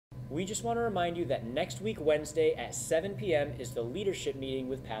We just want to remind you that next week, Wednesday at 7 p.m. is the leadership meeting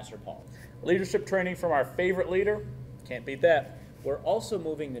with Pastor Paul. Leadership training from our favorite leader. Can't beat that. We're also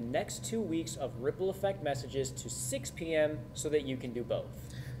moving the next 2 weeks of Ripple Effect messages to 6 p.m. so that you can do both.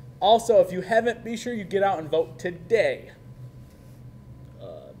 Also, if you haven't, be sure you get out and vote today.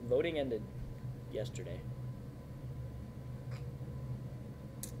 Voting ended yesterday.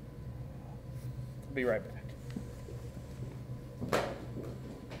 I'll be right back.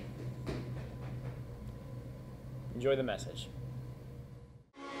 Enjoy the message.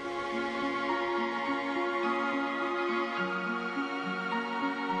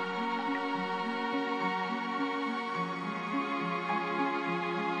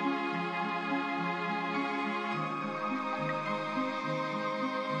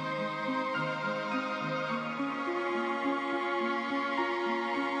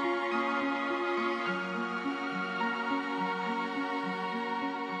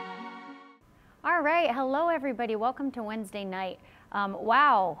 All right, hello everybody. Welcome to Wednesday night.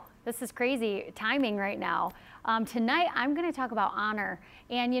 Wow, this is crazy timing right now. Tonight I'm going to talk about honor.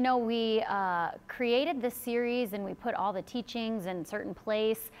 And you know, we created this series and we put all the teachings in a certain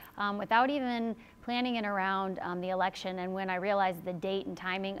place without even planning it around the election. And when I realized the date and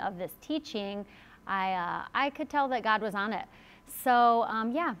timing of this teaching, I could tell that God was on it. So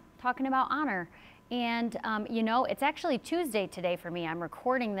yeah, talking about honor. And you know, it's actually Tuesday today for me. I'm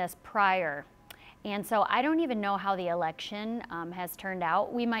recording this prior. And so I don't even know how the election has turned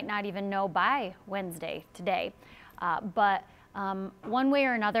out. We might not even know by Wednesday today. But one way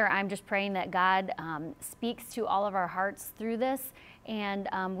or another, I'm just praying that God speaks to all of our hearts through this, and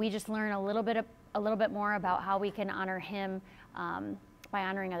we just learn a little bit more about how we can honor Him by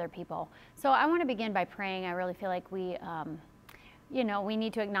honoring other people. So I want to begin by praying. I really feel like we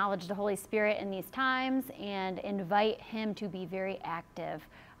need to acknowledge the Holy Spirit in these times and invite Him to be very active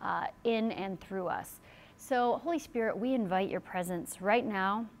in and through us. So Holy Spirit, we invite your presence right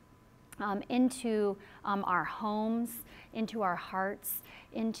now into our homes, into our hearts,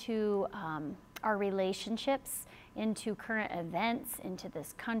 into our relationships, into current events, into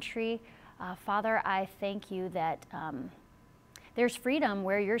this country. Father, I thank you that there's freedom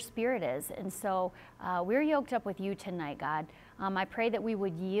where your Spirit is. And so we're yoked up with you tonight, God. I pray that we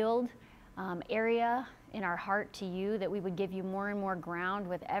would yield area in our heart to you, that we would give you more and more ground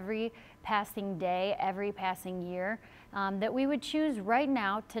with every passing day, every passing year, that we would choose right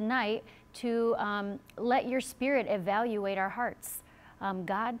now, tonight, to let your Spirit evaluate our hearts.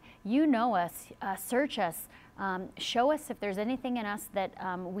 God, you know us, search us, show us if there's anything in us that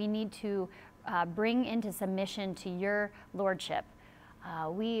we need to bring into submission to your Lordship.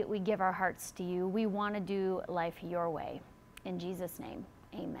 We give our hearts to you. We want to do life your way. In Jesus' name,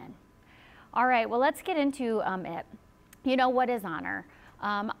 amen. All right, well, let's get into it. You know, what is honor?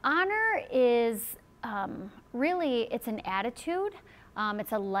 Honor is really, it's an attitude.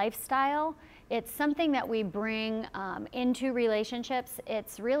 It's a lifestyle. It's something that we bring into relationships.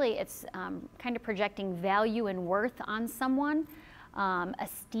 It's kind of projecting value and worth on someone,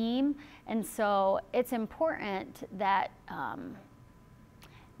 esteem. And so it's important that,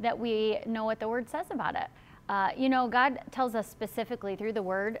 that we know what the Word says about it. You know, God tells us specifically through the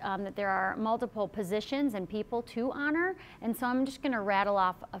Word that there are multiple positions and people to honor, and so I'm just going to rattle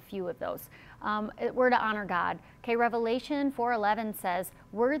off a few of those. We're to honor God. Okay, Revelation 4:11 says,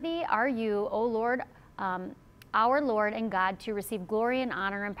 "Worthy are you, O Lord, our Lord and God, to receive glory and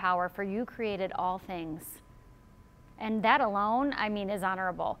honor and power, for you created all things." And that alone, I mean, is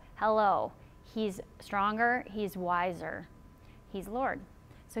honorable. Hello, He's stronger, He's wiser, He's Lord.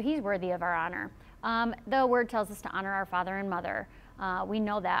 So He's worthy of our honor. The Word tells us to honor our father and mother. We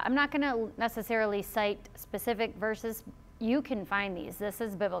know that. I'm not going to necessarily cite specific verses. You can find these. This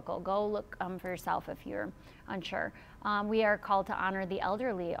is biblical. Go look for yourself if you're unsure. We are called to honor the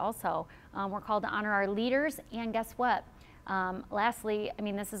elderly also. We're called to honor our leaders. And guess what? Lastly, I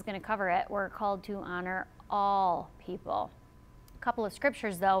mean, this is going to cover it. We're called to honor all people. A couple of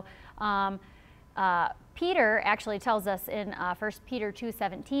scriptures, though. Peter actually tells us in 1 Peter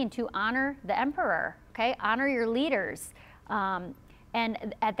 2:17 to honor the emperor, okay? Honor your leaders. And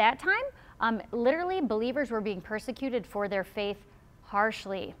at that time, literally believers were being persecuted for their faith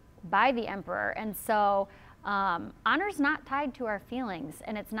harshly by the emperor. And so honor's not tied to our feelings,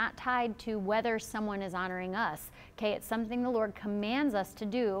 and it's not tied to whether someone is honoring us, okay? It's something the Lord commands us to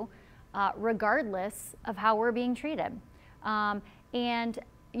do regardless of how we're being treated. And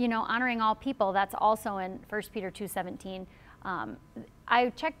you know, honoring all people, that's also in 1 Peter 2:17. I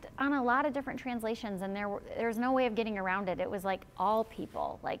checked on a lot of different translations, and there's no way of getting around it. It was like all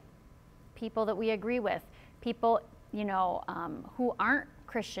people, like people that we agree with, people, you know, who aren't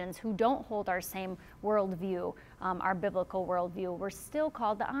Christians who don't hold our same worldview, our biblical worldview, we're still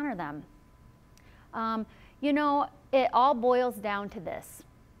called to honor them. You know, it all boils down to this.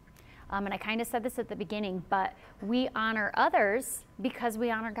 And I kind of said this at the beginning, but we honor others because we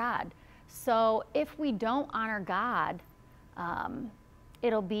honor God. So if we don't honor God,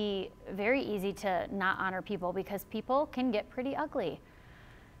 it'll be very easy to not honor people because people can get pretty ugly.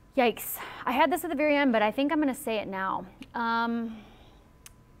 Yikes. I had this at the very end, but I think I'm going to say it now.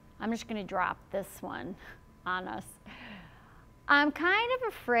 I'm just going to drop this one on us. I'm kind of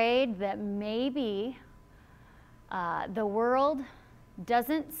afraid that maybe the world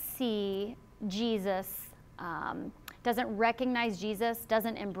doesn't see Jesus, doesn't recognize Jesus,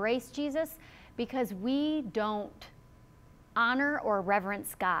 doesn't embrace Jesus because we don't honor or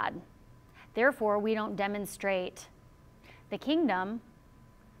reverence God. Therefore, we don't demonstrate the kingdom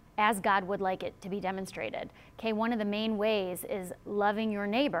as God would like it to be demonstrated. Okay, one of the main ways is loving your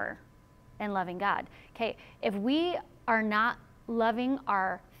neighbor and loving God. Okay, if we are not loving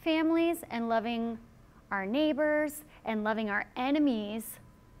our families and loving our neighbors and loving our enemies,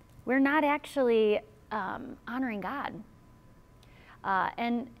 we're not actually honoring God.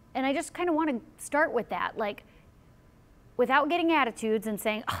 And I just kind of want to start with that, like, without getting attitudes and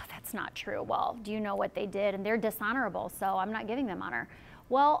saying, oh, that's not true. Well, do you know what they did? And they're dishonorable, so I'm not giving them honor.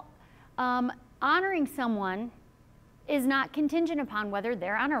 Well, honoring someone is not contingent upon whether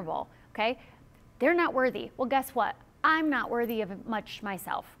they're honorable, okay? They're not worthy. Well, guess what? I'm not worthy of much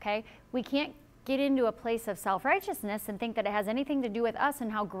myself, okay? We can't get into a place of self-righteousness and think that it has anything to do with us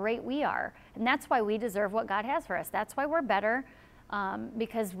and how great we are. And that's why we deserve what God has for us. That's why we're better,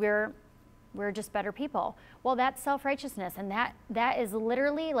 because we're just better people. Well, that's self-righteousness, and that is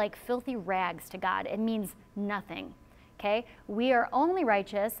literally like filthy rags to God. It means nothing, okay? We are only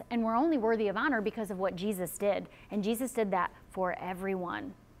righteous and we're only worthy of honor because of what Jesus did. And Jesus did that for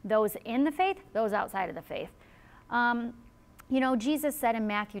everyone, those in the faith, those outside of the faith. You know, Jesus said in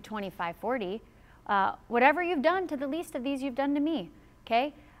Matthew 25:40, whatever you've done to the least of these, you've done to me,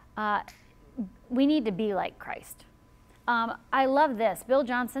 okay? We need to be like Christ. I love this. Bill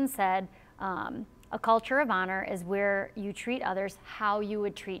Johnson said, a culture of honor is where you treat others how you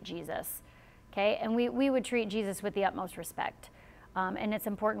would treat Jesus, okay? And we would treat Jesus with the utmost respect, and it's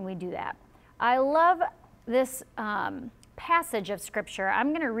important we do that. I love this passage of Scripture. I'm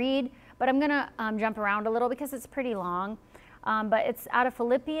going to read, but I'm going to jump around a little because it's pretty long. But it's out of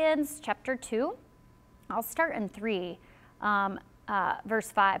Philippians chapter 2. I'll start in 3,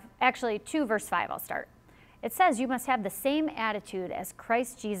 verse 5. Actually, 2 verse 5 I'll start. It says, you must have the same attitude as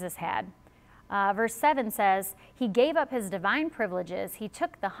Christ Jesus had. Verse 7 says, he gave up his divine privileges. He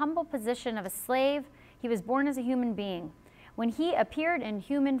took the humble position of a slave. He was born as a human being. When he appeared in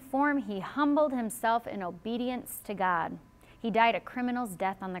human form, he humbled himself in obedience to God. He died a criminal's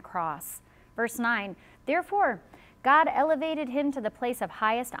death on the cross. Verse 9, therefore, God elevated him to the place of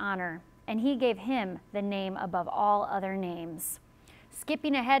highest honor, and he gave him the name above all other names.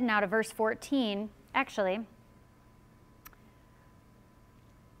 Skipping ahead now to verse 14, actually,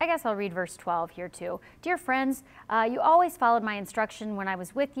 I guess I'll read verse 12 here too. Dear friends, you always followed my instruction when I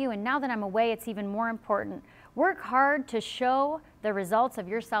was with you, and now that I'm away, it's even more important. Work hard to show the results of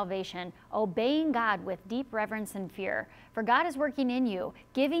your salvation, obeying God with deep reverence and fear. For God is working in you,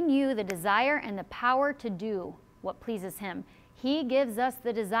 giving you the desire and the power to do what pleases him. He gives us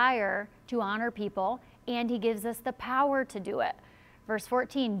the desire to honor people, and he gives us the power to do it. Verse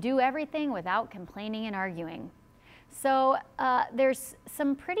 14, do everything without complaining and arguing. So there's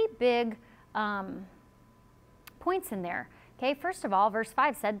some pretty big points in there. Okay, first of all, verse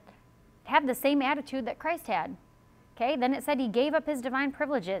 5 said, have the same attitude that Christ had. Okay, then it said he gave up his divine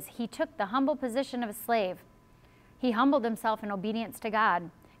privileges. He took the humble position of a slave. He humbled himself in obedience to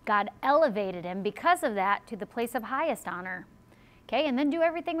God. God elevated him because of that to the place of highest honor. Okay, and then do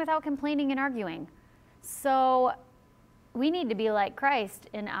everything without complaining and arguing. So we need to be like Christ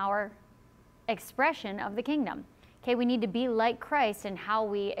in our expression of the kingdom. Okay, we need to be like Christ in how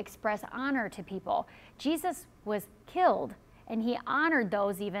we express honor to people. Jesus was killed, and he honored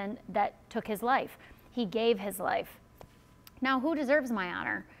those even that took his life. He gave his life. Now, who deserves my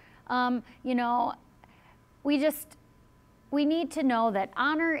honor? You know, we need to know that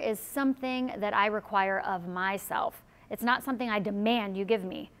honor is something that I require of myself. It's not something I demand you give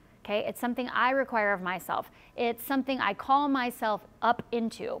me, okay? It's something I require of myself. It's something I call myself up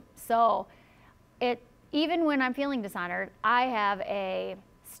into. So even when I'm feeling dishonored, I have a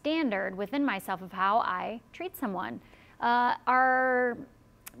standard within myself of how I treat someone. Our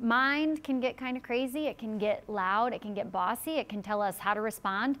mind can get kind of crazy. It can get loud. It can get bossy. It can tell us how to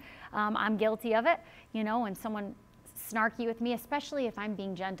respond. I'm guilty of it. You know, when someone snarky with me, especially if I'm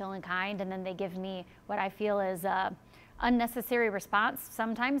being gentle and kind, and then they give me what I feel is a unnecessary response.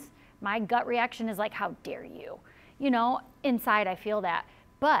 Sometimes my gut reaction is like, how dare you? You know, inside I feel that.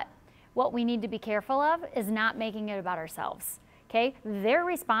 But what we need to be careful of is not making it about ourselves, okay? Their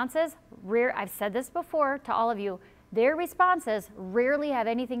responses, I've said this before to all of you, their responses rarely have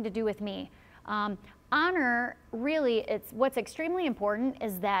anything to do with me. Honor, really, what's extremely important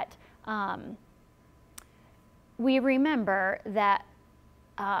is that we remember that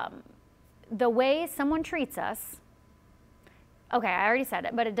the way someone treats us, okay, I already said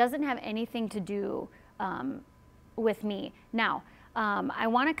it, but it doesn't have anything to do with me. Now, I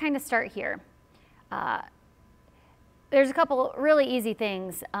want to kind of start here. There's a couple really easy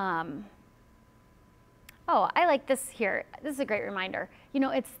things. Oh, I like this here. This is a great reminder. You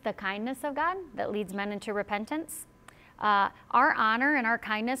know, it's the kindness of God that leads men into repentance. Our honor and our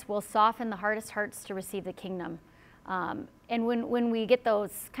kindness will soften the hardest hearts to receive the kingdom. And when we get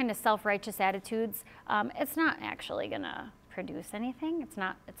those kind of self-righteous attitudes, it's not actually going to produce anything. It's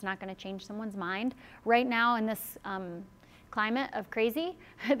not going to change someone's mind. Right now in this climate of crazy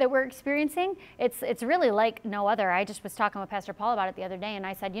that we're experiencing, it's really like no other. I just was talking with Pastor Paul about it the other day, and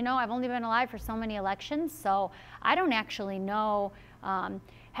I said, you know, I've only been alive for so many elections, so I don't actually know,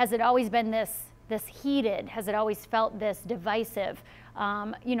 has it always been this heated? Has it always felt this divisive?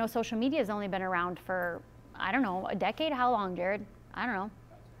 You know, social media has only been around for, I don't know, a decade. How long, Jared? I don't know,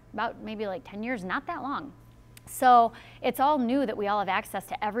 about maybe like 10 years, not that long. So it's all new that we all have access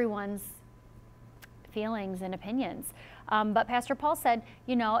to everyone's feelings and opinions. But Pastor Paul said,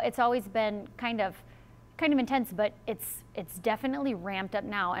 you know, it's always been kind of intense, but it's definitely ramped up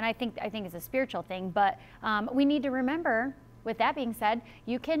now. And I think it's a spiritual thing. But we need to remember, with that being said,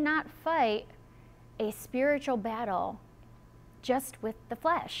 you cannot fight a spiritual battle just with the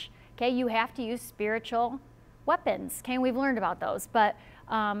flesh. Okay, you have to use spiritual weapons. Okay, we've learned about those. But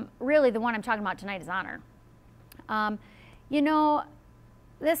really, the one I'm talking about tonight is honor. You know,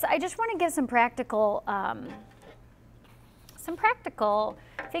 I just want to give some practical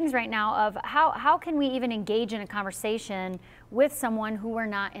things right now of how can we even engage in a conversation with someone who we're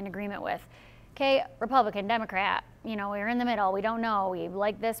not in agreement with. Okay, Republican, Democrat, you know, we're in the middle. We don't know. We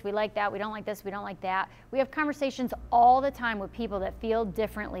like this, we like that. We don't like this, we don't like that. We have conversations all the time with people that feel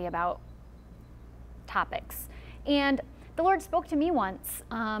differently about topics. And the Lord spoke to me once.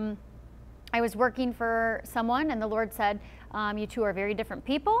 I was working for someone, and the Lord said, you two are very different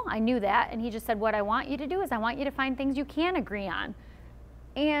people. I knew that. And he just said, what I want you to do is I want you to find things you can agree on.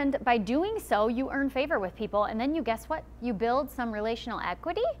 And by doing so, you earn favor with people. And then guess what? You build some relational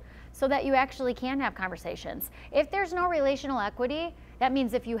equity so that you actually can have conversations. If there's no relational equity, that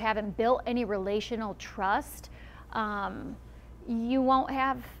means if you haven't built any relational trust, you won't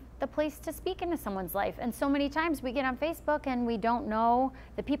have the place to speak into someone's life. And so many times we get on Facebook and we don't know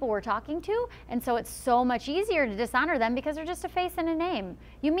the people we're talking to, and so it's so much easier to dishonor them because they're just a face and a name.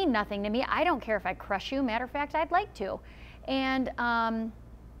 You mean nothing to me. I don't care if I crush you. Matter of fact, I'd like to. And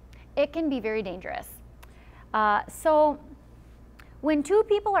it can be very dangerous. So when two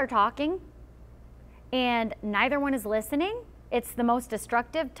people are talking and neither one is listening, it's the most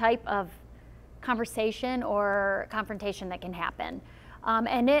destructive type of conversation or confrontation that can happen.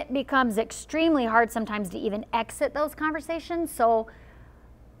 And it becomes extremely hard sometimes to even exit those conversations. So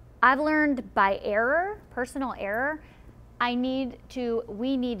I've learned by error, personal error, we need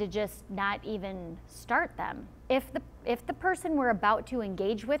to just not even start them. If the person we're about to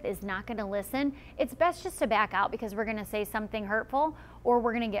engage with is not going to listen, it's best just to back out because we're going to say something hurtful or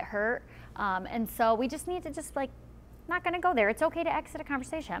we're going to get hurt. And so we just need to just not going to go there. It's okay to exit a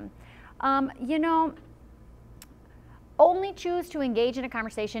conversation. You know, only choose to engage in a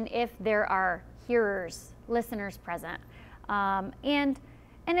conversation if there are hearers, listeners present. And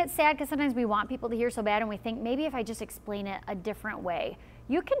it's sad because sometimes we want people to hear so bad and we think maybe if I just explain it a different way.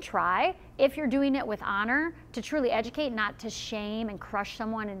 You can try, if you're doing it with honor, to truly educate, not to shame and crush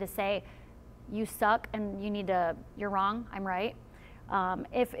someone and to say, you suck and you're wrong, I'm right.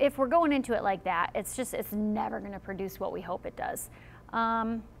 If we're going into it like that, it's never going to produce what we hope it does.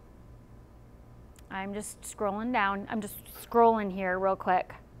 I'm just scrolling down. I'm just scrolling here real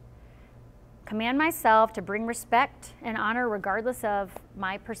quick. Command myself to bring respect and honor regardless of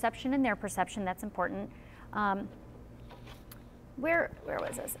my perception and their perception. That's important. Where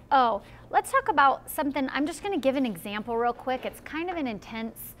was this? Oh, let's talk about something. I'm just going to give an example real quick. It's kind of an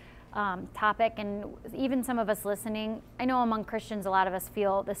intense topic, and even some of us listening, I know among Christians, a lot of us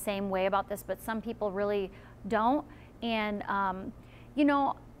feel the same way about this, but some people really don't. And, you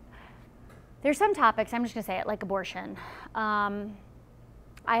know, there's some topics, I'm just going to say it, like abortion.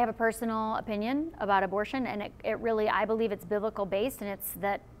 I I have a personal opinion about abortion, and it really, I believe it's biblical based, and it's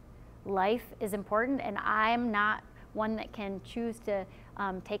that life is important, and I'm not one that can choose to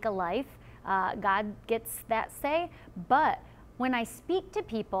take a life. God gets that say. But when I speak to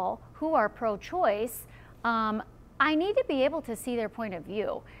people who are pro-choice, I need to be able to see their point of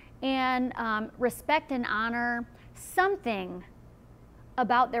view and respect and honor something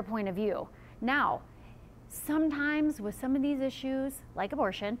about their point of view. Now, sometimes with some of these issues, like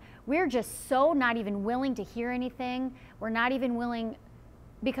abortion, we're just so not even willing to hear anything. We're not even willing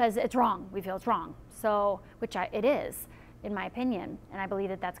because it's wrong. We feel it's wrong. So, it is, in my opinion, and I believe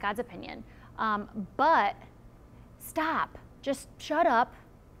that that's God's opinion. But stop. Just shut up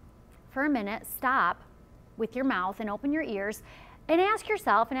for a minute. Stop with your mouth and open your ears and ask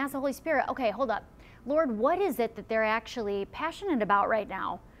yourself and ask the Holy Spirit, okay, hold up. Lord, what is it that they're actually passionate about right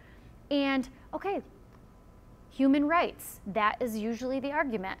now? And, okay, human rights, that is usually the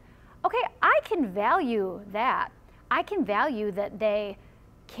argument. Okay, I can value that. I can value that they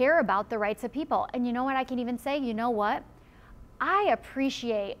care about the rights of people. And you know what I can even say? You know what? I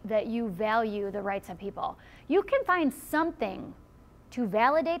appreciate that you value the rights of people. You can find something to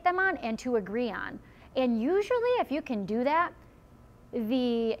validate them on and to agree on. And usually if you can do that,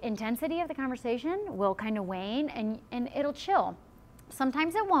 the intensity of the conversation will kind of wane and it'll chill.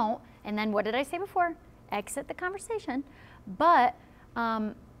 Sometimes it won't. And then what did I say before? Exit the conversation. But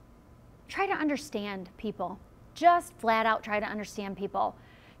try to understand people. Just flat out try to understand people.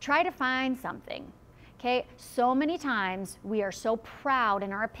 Try to find something. Okay, so many times we are so proud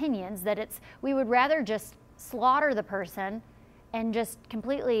in our opinions that we would rather just slaughter the person and just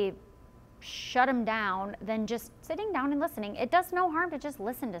completely shut them down than just sitting down and listening. It does no harm to just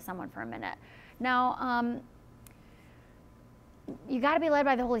listen to someone for a minute. Now, you got to be led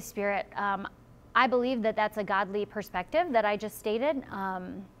by the Holy Spirit. I believe that that's a godly perspective that I just stated.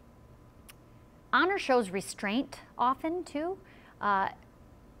 Honor shows restraint often too.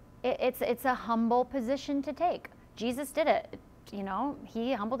 It's a humble position to take. Jesus did it. You know,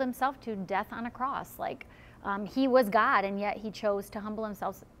 he humbled himself to death on a cross. Like he was God, and yet he chose to humble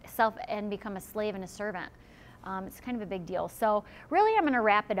himself and become a slave and a servant. It's kind of a big deal. So really, I'm going to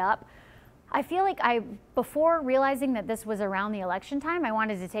wrap it up. I feel like before realizing that this was around the election time, I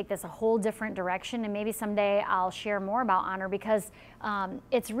wanted to take this a whole different direction, and maybe someday I'll share more about honor because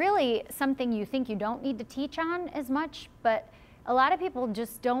it's really something you think you don't need to teach on as much, but a lot of people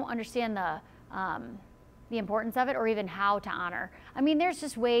just don't understand the importance of it or even how to honor. I mean, there's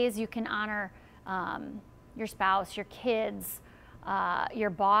just ways you can honor your spouse, your kids, your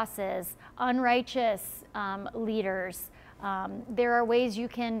bosses, unrighteous leaders. There are ways you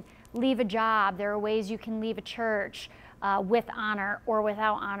can leave a job. There are ways you can leave a church with honor or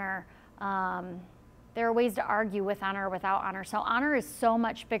without honor. There are ways to argue with honor or without honor. So honor is so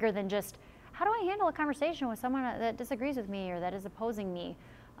much bigger than just, how do I handle a conversation with someone that disagrees with me or that is opposing me?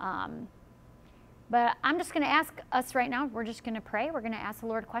 But I'm just going to ask us right now, we're just going to pray. We're going to ask the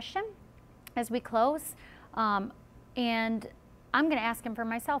Lord a question as we close. And I'm going to ask him for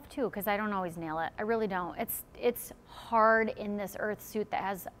myself too, because I don't always nail it. I really don't. It's hard in this earth suit that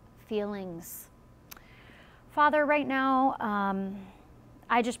has feelings. Father, right now,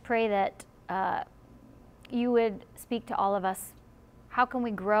 I just pray that you would speak to all of us. How can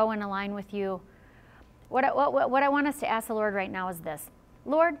we grow and align with you? What I want us to ask the Lord right now is this.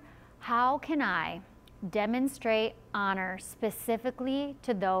 Lord, how can I demonstrate honor specifically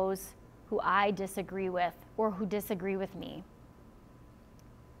to those who I disagree with or who disagree with me?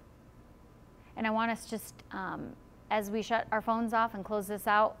 And I want us just, as we shut our phones off and close this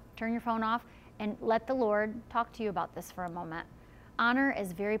out, turn your phone off and let the Lord talk to you about this for a moment. Honor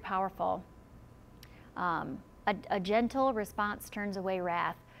is very powerful. A gentle response turns away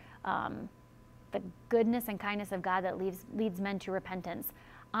wrath. The goodness and kindness of God that leads men to repentance.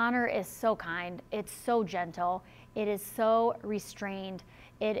 Honor is so kind. It's so gentle. It is so restrained.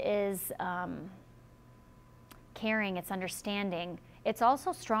 It is caring. It's understanding. It's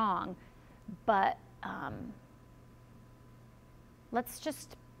also strong. But let's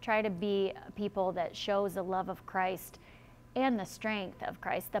just try to be people that shows the love of Christ and the strength of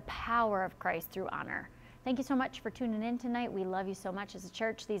Christ, the power of Christ through honor. Thank you so much for tuning in tonight. We love you so much as a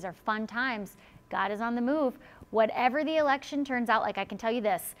church. These are fun times. God is on the move. Whatever the election turns out like, I can tell you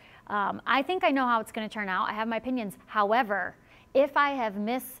this. I think I know how it's going to turn out. I have my opinions. However, if I have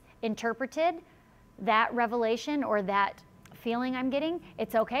misinterpreted that revelation or that feeling I'm getting,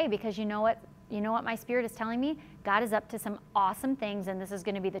 it's okay, because you know what my spirit is telling me? God is up to some awesome things, and this is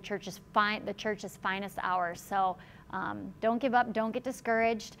going to be the church's finest hours. So don't give up. Don't get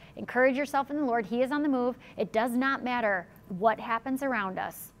discouraged. Encourage yourself in the Lord. He is on the move. It does not matter what happens around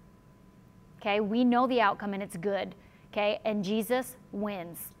us. Okay, we know the outcome and it's good. Okay, and Jesus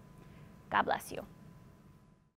wins. God bless you.